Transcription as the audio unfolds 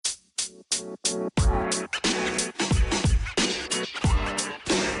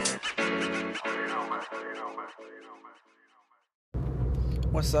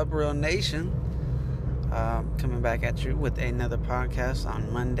What's up, Real Nation? Coming back at you with another podcast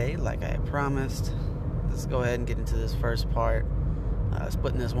on Monday, like I promised. Let's go ahead and get into this first part,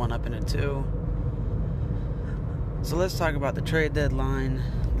 splitting this one up into two. So let's talk about the trade deadline.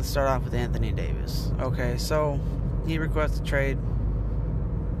 Let's start off with Anthony Davis. Okay, so he requests a trade.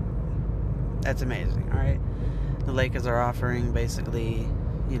 That's amazing, all right? The Lakers are offering basically,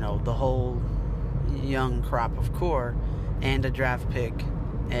 the whole young crop of core and a draft pick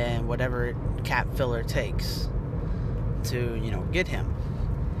and whatever cap filler takes to, get him.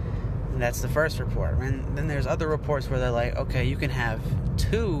 And that's the first report. And then there's other reports where they're like, okay, you can have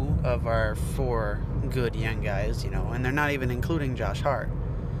 2 of our 4 good young guys, and they're not even including Josh Hart.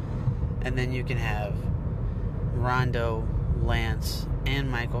 And then you can have Rondo, Lance,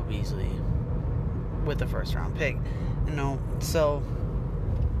 and Michael Beasley with the first round pick. So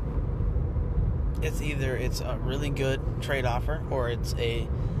it's a really good trade offer or it's a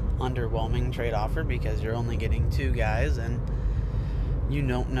underwhelming trade offer because you're only getting 2 guys and you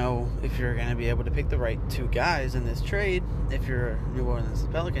don't know if you're going to be able to pick the right 2 guys in this trade. If you're New Orleans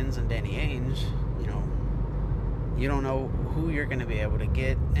Pelicans and Danny Ainge, you don't know who you're going to be able to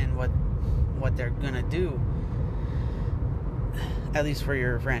get and what they're going to do, at least for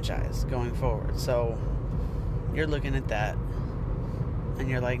your franchise going forward. So you're looking at that and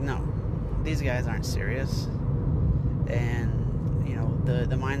you're like, no, these guys aren't serious. And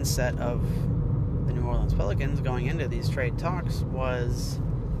the mindset of the New Orleans Pelicans going into these trade talks was,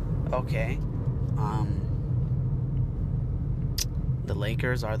 okay, the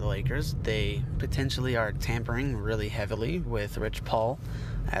Lakers are the Lakers. They potentially are tampering really heavily with Rich Paul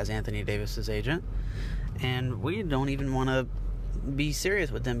as Anthony Davis's agent, and we don't even want to be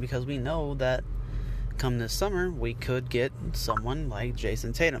serious with them because we know that come this summer we could get someone like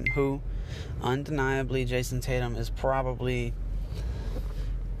Jason Tatum, who undeniably Jason Tatum is probably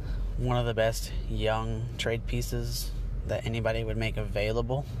one of the best young trade pieces that anybody would make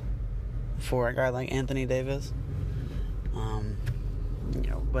available for a guy like Anthony Davis.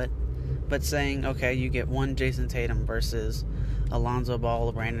 But saying, okay, you get one Jason Tatum versus Alonzo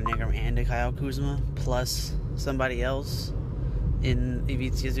Ball, Brandon Ingram, and a Kyle Kuzma, plus somebody else in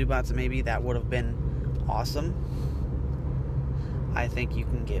Ivica Zubac, maybe that would have been awesome. I think you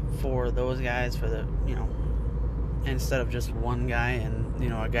can get 4 of those guys for the, instead of just one guy and,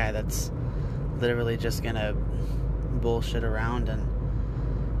 a guy that's literally just going to bullshit around and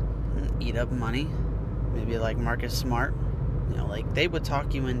eat up money. Maybe like Marcus Smart. They would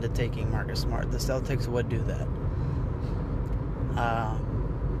talk you into taking Marcus Smart. The Celtics would do that.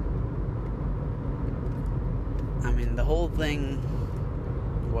 The whole thing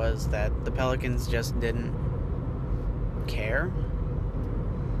was that the Pelicans just didn't care.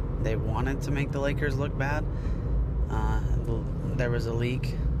 They wanted to make the Lakers look bad. There was a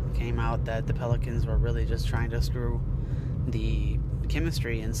leak came out that the Pelicans were really just trying to screw the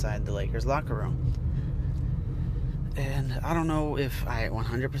chemistry inside the Lakers locker room. And I don't know if I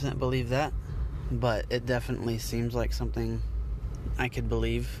 100% believe that, but it definitely seems like something I could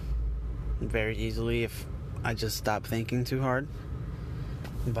believe very easily if I just stop thinking too hard.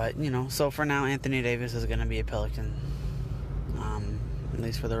 But, so for now, Anthony Davis is going to be a Pelican, at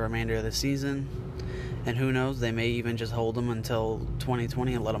least for the remainder of the season. And who knows, they may even just hold him until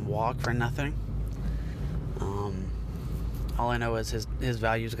 2020 and let him walk for nothing. All I know is his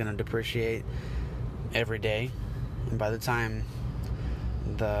value is going to depreciate every day. And by the time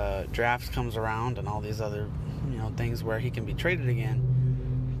the draft comes around and all these other, things where he can be traded again,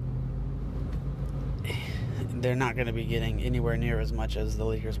 they're not going to be getting anywhere near as much as the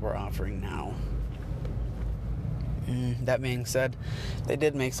Lakers were offering now. That being said, they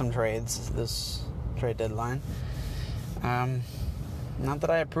did make some trades this trade deadline. Not that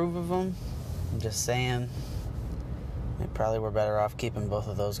I approve of them. I'm just saying they probably were better off keeping both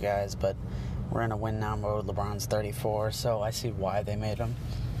of those guys, but we're in a win now mode. LeBron's 34, so I see why they made them.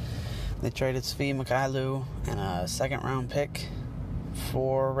 They traded Svi Mykhailiuk and a second-round pick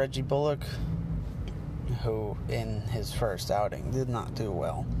for Reggie Bullock, who in his first outing did not do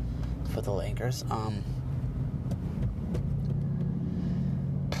well for the Lakers. I'm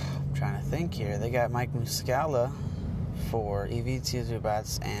trying to think here. They got Mike Muscala for Ivica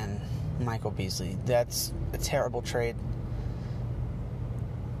Zubac and Michael Beasley. That's a terrible trade.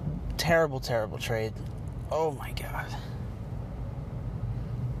 Terrible trade. Oh my god.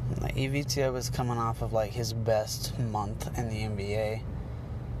 Ivica was coming off of his best month in the NBA.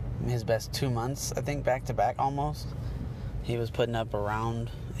 His best 2 months, I think, back to back almost. He was putting up around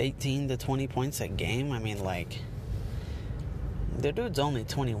 18 to 20 points a game. I mean, like, the dude's only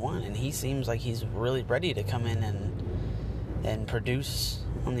 21, and he seems like he's really ready to come in and produce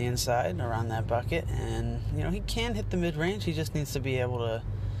on the inside around that bucket. And, you know, he can hit the mid-range. He just needs to be able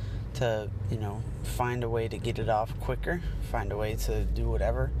to you know, find a way to get it off quicker, find a way to do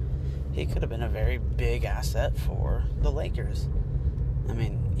whatever. He could have been a very big asset for the Lakers. I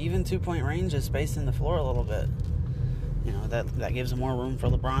mean, even 2-point range is spacing the floor a little bit. You know, that gives more room for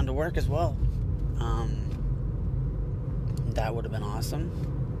LeBron to work as well. That would have been awesome.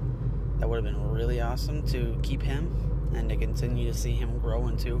 That would have been really awesome to keep him and to continue to see him grow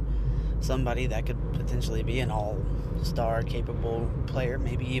into somebody that could potentially be an all-star capable player,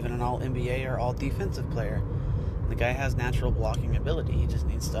 maybe even an all-NBA or all-defensive player. The guy has natural blocking ability. He just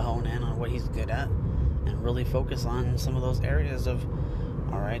needs to hone in on what he's good at and really focus on some of those areas of,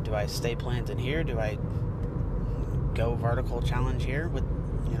 all right, do I stay planted here? Do I go vertical challenge here with,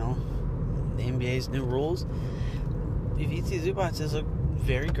 you know, the NBA's new rules? Ivica Zubac is a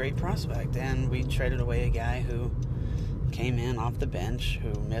very great prospect, and we traded away a guy who came in off the bench,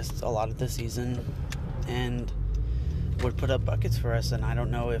 who missed a lot of the season, and would put up buckets for us. And I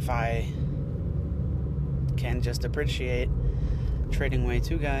don't know if I can just appreciate trading away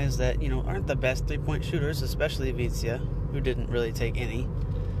two guys that, you know, aren't the best three-point shooters, especially Ivica, who didn't really take any.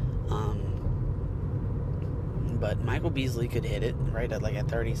 But Michael Beasley could hit it, right, at like a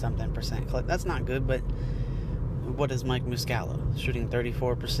 30-something% clip. That's not good, but what is Mike Muscala? Shooting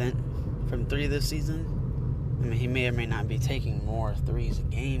 34% from three this season? I mean, he may or may not be taking more threes a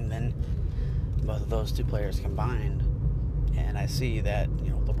game than both of those two players combined. And I see that,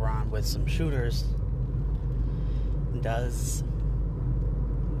 you know, LeBron with some shooters does,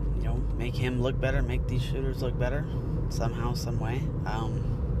 you know, make him look better, make these shooters look better somehow, some way.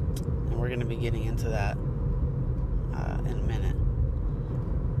 And we're going to be getting into that in a minute.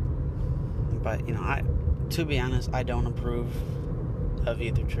 But, you know, to be honest, I don't approve of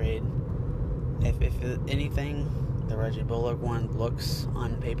either trade. If anything, the Reggie Bullock one looks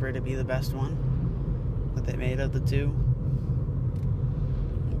on paper to be the best one that they made of the two.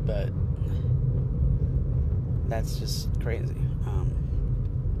 But that's just crazy.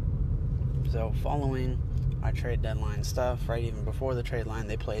 So following our trade deadline stuff, right, even before the trade deadline,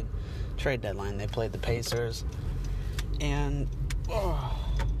 they played the Pacers, and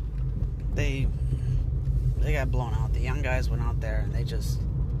they got blown out. The young guys went out there and it just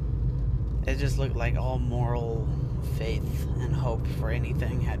looked like all moral faith and hope for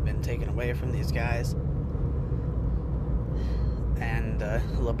anything had been taken away from these guys. And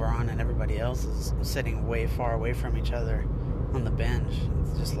LeBron and everybody else is sitting way far away from each other on the bench.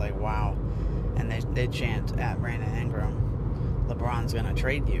 It's just like, wow. And they chant at Brandon Ingram, LeBron's gonna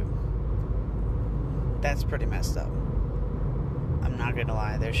trade you. That's pretty messed up. I'm not gonna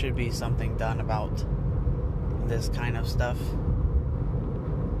lie, there should be something done about this kind of stuff.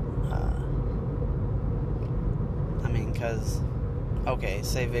 I mean, because, okay,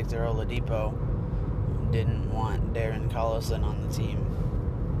 say Victor Oladipo didn't want Darren Collison on the team,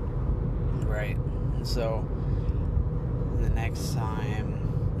 right? And so the next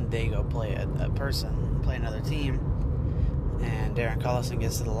time they go play play another team, and Darren Collison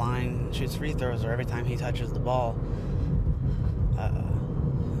gets to the line, shoots free throws, or every time he touches the ball,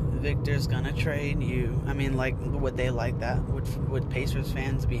 Victor's gonna trade you. I mean, like, would they like that? Would Pacers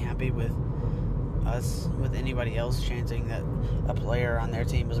fans be happy with us, with anybody else chanting that a player on their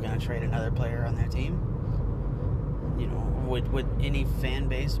team was gonna trade another player on their team? You know, would any fan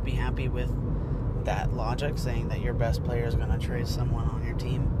base be happy with that logic, saying that your best player is gonna trade someone on your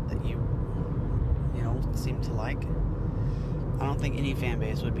team that you know, seem to like? I don't think any fan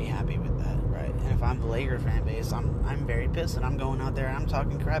base would be happy with that, right? And if I'm the Laker fan base, I'm very pissed, and I'm going out there and I'm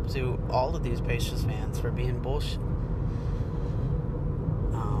talking crap to all of these Pacers fans for being bullshit.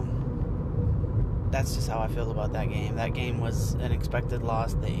 That's just how I feel about that game. That game was an expected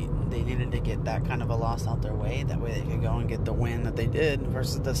loss. They needed to get that kind of a loss out their way. That way they could go and get the win that they did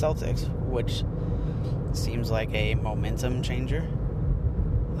versus the Celtics, which seems like a momentum changer.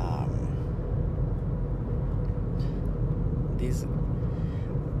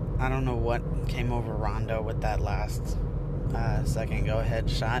 I don't know what came over Rondo with that last second go-ahead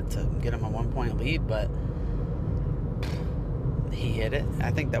shot to get him a 1-point lead, but he hit it.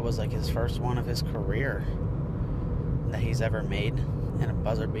 I think that was like his first one of his career that he's ever made in a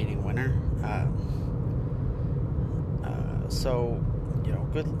buzzer-beating winner. So, you know,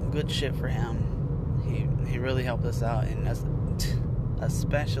 good shit for him. He really helped us out, and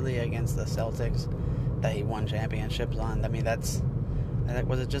especially against the Celtics that he won championships on. I mean,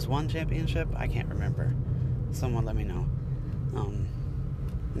 was it just one championship? I can't remember. Someone let me know.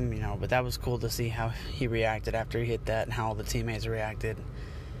 But that was cool to see how he reacted after he hit that and how all the teammates reacted.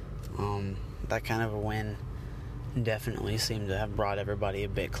 That kind of a win definitely seemed to have brought everybody a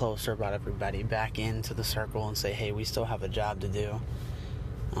bit closer, brought everybody back into the circle and say, hey, we still have a job to do.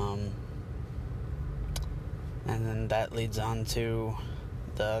 And then that leads on to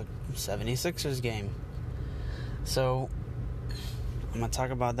the 76ers game. So I'm going to talk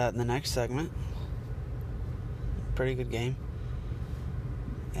about that in the next segment. Pretty good game.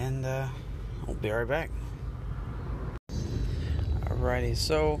 And we'll be right back. Alrighty,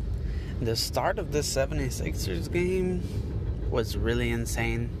 so the start of the 76ers game was really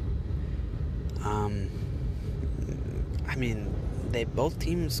insane. They both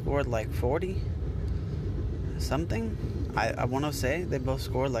teams scored like 40 something. I want to say they both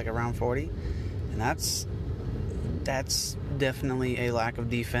scored like around 40, and that's definitely a lack of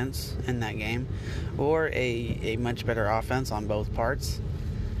defense in that game, or a much better offense on both parts.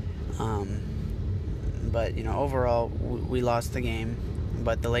 But overall we lost the game,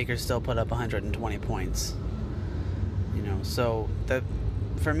 but the Lakers still put up 120 points. So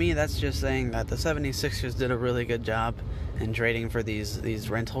for me, that's just saying that the 76ers did a really good job in trading for these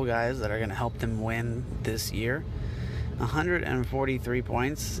rental guys that are going to help them win this year. 143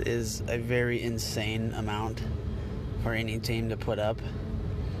 points is a very insane amount for any team to put up.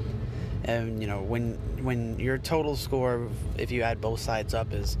 And when your total score, if you add both sides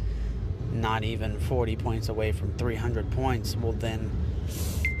up, is not even 40 points away from 300 points, well then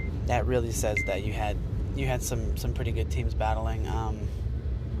that really says that you had some pretty good teams battling.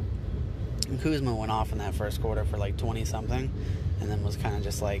 Kuzma went off in that first quarter for like 20 something, and then was kind of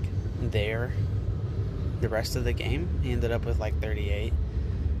just like there the rest of the game. He ended up with like 38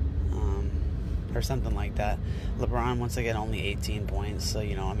 or something like that. LeBron, once again, only 18 points. So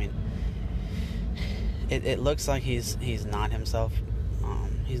it looks like he's not himself.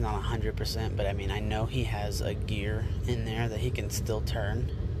 He's not 100%, but I know he has a gear in there that he can still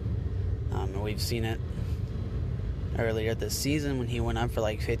turn. And we've seen it earlier this season when he went up for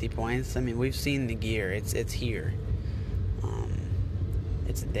like 50 points. We've seen the gear. It's here.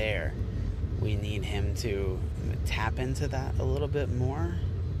 It's there. We need him to tap into that a little bit more.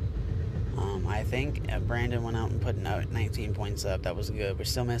 I think Brandon went out and put 19 points up. That was good. We're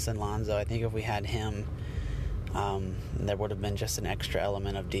still missing Lonzo. I think if we had him, there would have been just an extra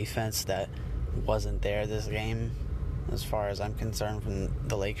element of defense that wasn't there this game. As far as I'm concerned, from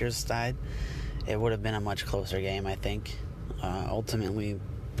the Lakers' side, it would have been a much closer game, I think. Ultimately,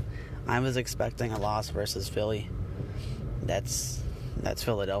 I was expecting a loss versus Philly. That's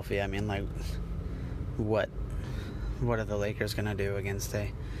Philadelphia. What are the Lakers going to do against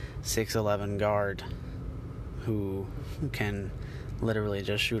a 6'11" guard who can literally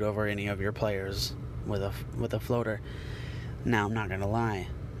just shoot over any of your players with a floater? Now, I'm not going to lie.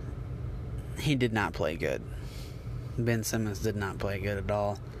 He did not play good. Ben Simmons did not play good at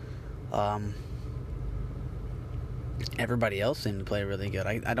all. Everybody else seemed to play really good.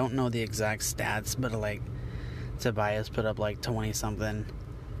 I don't know the exact stats, but like Tobias put up like 20 something,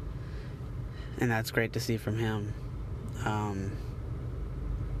 and that's great to see from him.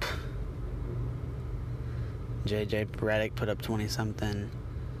 JJ Redick put up 20 something.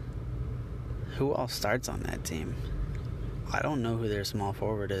 Who all starts on that team? I don't know who their small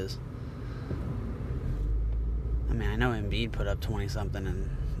forward is. I know Embiid put up 20 something and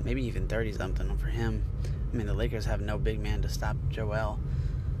maybe even 30 something for him. The Lakers have no big man to stop Joel.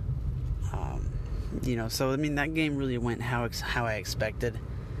 So that game really went how I expected.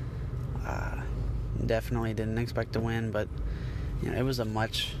 Definitely didn't expect to win, but it was a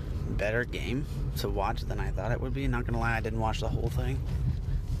much better game to watch than I thought it would be. Not gonna lie, I didn't watch the whole thing.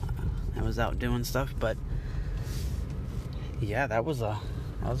 I was out doing stuff, but yeah, that was a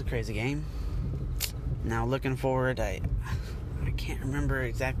crazy game. Now looking forward, I can't remember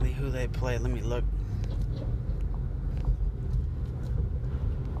exactly who they play. Let me look.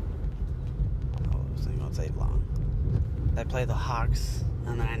 This thing won't take long. They play the Hawks,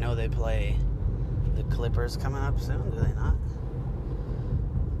 and then I know they play the Clippers coming up soon. Do they not?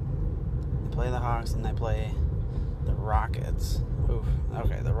 They play the Hawks and they play the Rockets. Oof.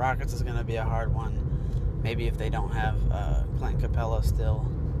 Okay, the Rockets is going to be a hard one. Maybe if they don't have Clint Capella still,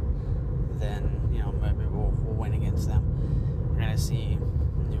 then maybe we'll win against them. We're going to see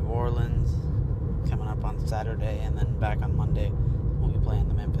New Orleans coming up on Saturday, and then back on Monday we'll be playing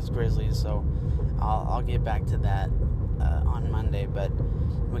the Memphis Grizzlies. So I'll get back to that on Monday. But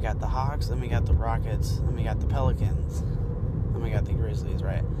we got the Hawks, then we got the Rockets, then we got the Pelicans, then we got the Grizzlies,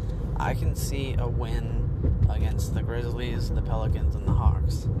 right? I can see a win against the Grizzlies, the Pelicans, and the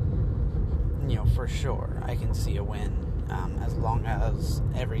Hawks. For sure, I can see a win as long as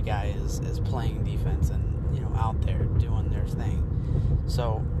every guy is playing defense and out there doing their thing.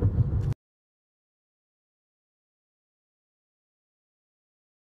 So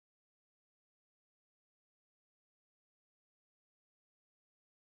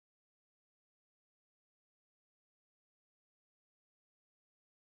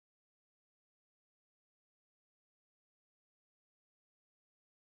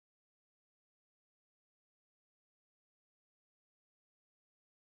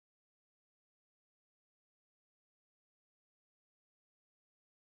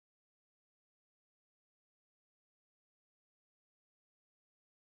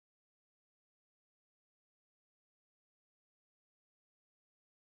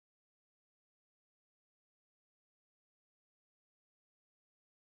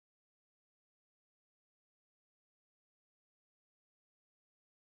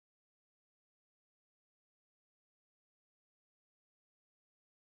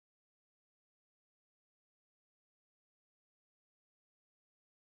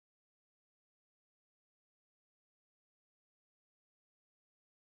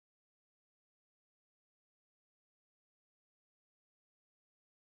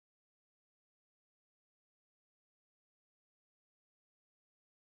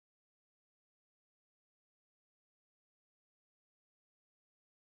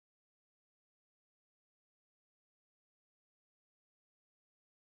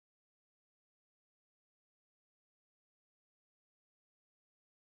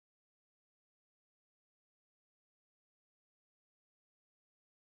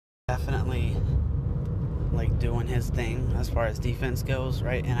definitely doing his thing as far as defense goes,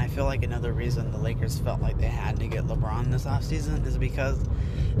 right? And I feel like another reason the Lakers felt like they had to get LeBron this offseason is because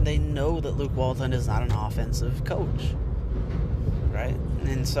they know that Luke Walton is not an offensive coach, right?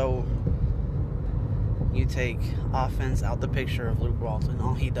 And so you take offense out the picture of Luke Walton,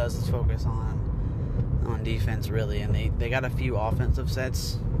 all he does is focus on defense, really, and they got a few offensive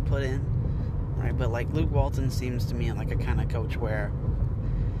sets put in, right? But Luke Walton seems to me like a kind of coach where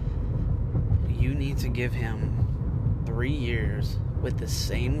you need to give him 3 years with the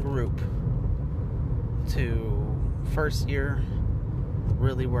same group to first year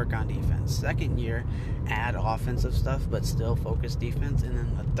really work on defense, second year add offensive stuff but still focus defense, and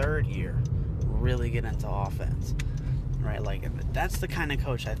then the third year really get into offense, right? That's the kind of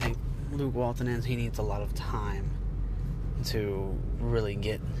coach I think Luke Walton is. He needs a lot of time to really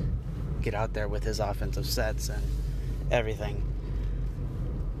get out there with his offensive sets and everything.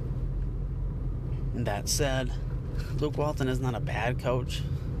 That said, Luke Walton is not a bad coach.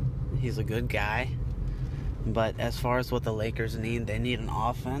 He's a good guy. But as far as what the Lakers need, they need an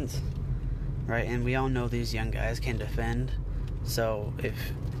offense, right? And we all know these young guys can defend. So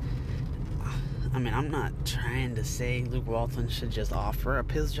I'm not trying to say Luke Walton should just offer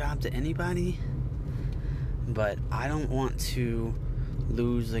up his job to anybody, but I don't want to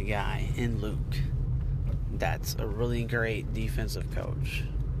lose a guy in Luke that's a really great defensive coach,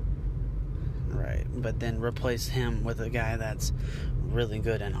 right? But then replace him with a guy that's really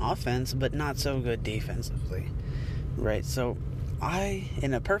good in offense but not so good defensively, right? So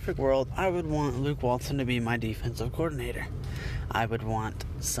in a perfect world, I would want Luke Walton to be my defensive coordinator. I would want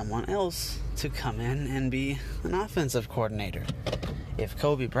someone else to come in and be an offensive coordinator. If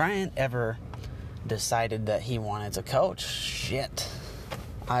Kobe Bryant ever decided that he wanted to coach,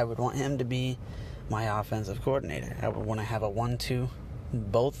 I would want him to be my offensive coordinator. I would want to have a 1-2,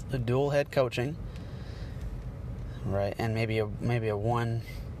 both the dual head coaching, right? And maybe a one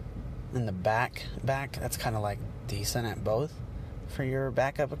in the back. That's kind of decent at both for your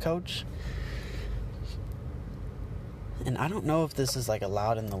backup coach. And I don't know if this is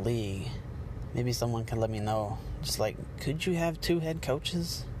allowed in the league. Maybe someone can let me know. Just could you have 2 head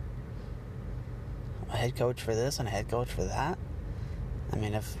coaches? A head coach for this and a head coach for that? I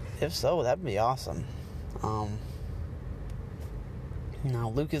mean, if so, that'd be awesome. Now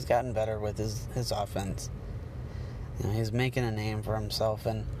Luke has gotten better with his offense. He's making a name for himself,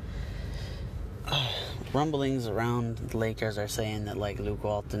 and rumblings around the Lakers are saying that Luke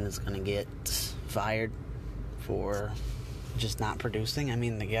Walton is going to get fired for just not producing. I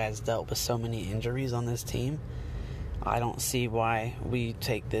mean, the guy's dealt with so many injuries on this team. I don't see why we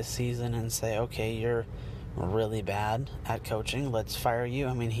take this season and say, okay, you're really bad at coaching, let's fire you.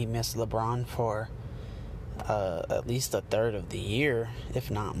 I mean, he missed LeBron for at least a third of the year,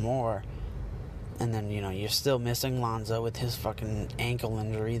 if not more. And then, you're still missing Lonzo with his fucking ankle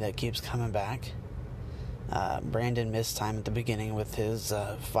injury that keeps coming back. Brandon missed time at the beginning with his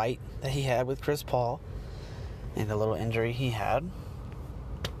fight that he had with Chris Paul and a little injury he had.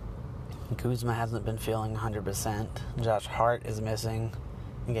 Kuzma hasn't been feeling 100%. Josh Hart is missing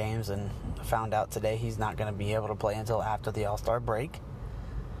games, and found out today he's not going to be able to play until after the All-Star break.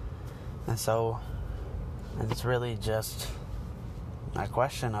 And so it's really just a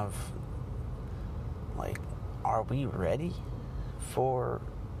question of, like, are we ready for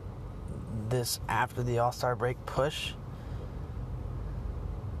this after the All-Star break push?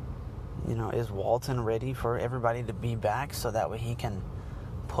 You know, is Walton ready for everybody to be back so that way he can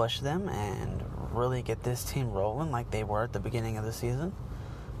push them and really get this team rolling like they were at the beginning of the season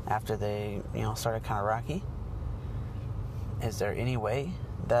after they, started kind of rocky? Is there any way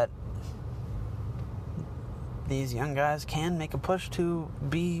that these young guys can make a push to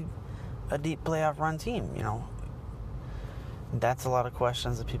be a deep playoff run team? That's a lot of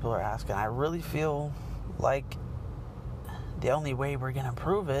questions that people are asking. I really feel like the only way we're going to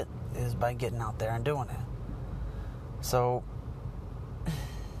prove it is by getting out there and doing it. So,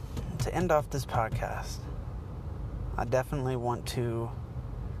 to end off this podcast, I definitely want to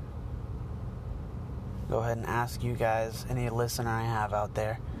go ahead and ask you guys, any listener I have out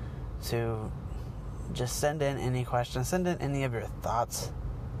there, to just send in any questions, send in any of your thoughts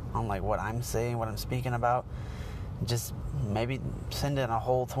on like what I'm saying, what I'm speaking about. Just maybe send in a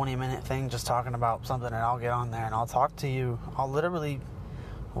whole 20-minute thing just talking about something, and I'll get on there and I'll talk to you. I'll literally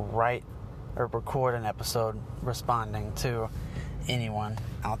write or record an episode responding to anyone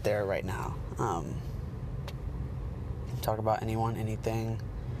out there right now. Talk about anyone, anything.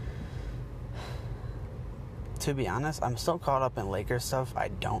 To be honest, I'm still caught up in Lakers stuff. I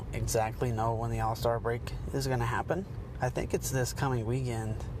don't exactly know when the All-Star break is going to happen. I think it's this coming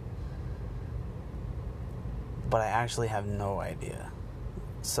weekend, but I actually have no idea.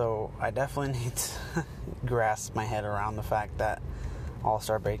 So I definitely need to grasp my head around the fact that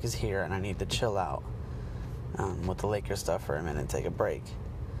All-Star break is here and I need to chill out with the Lakers stuff for a minute and take a break.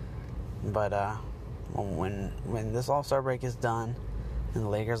 But when this All-Star break is done and the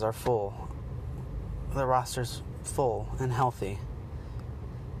Lakers are full, the roster's full and healthy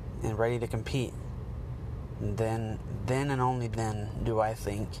and ready to compete, then and only then do I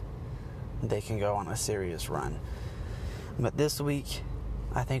think they can go on a serious run. But this week,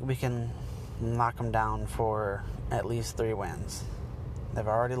 I think we can knock them down for at least 3 wins. They've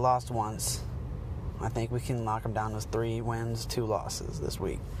already lost once. I think we can knock them down as 3 wins, 2 losses this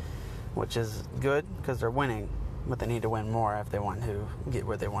week, which is good because they're winning, but they need to win more if they want to get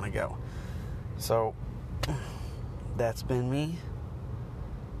where they want to go. So, that's been me.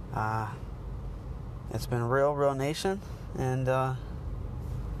 It's been Real Nation, and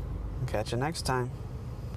catch you next time.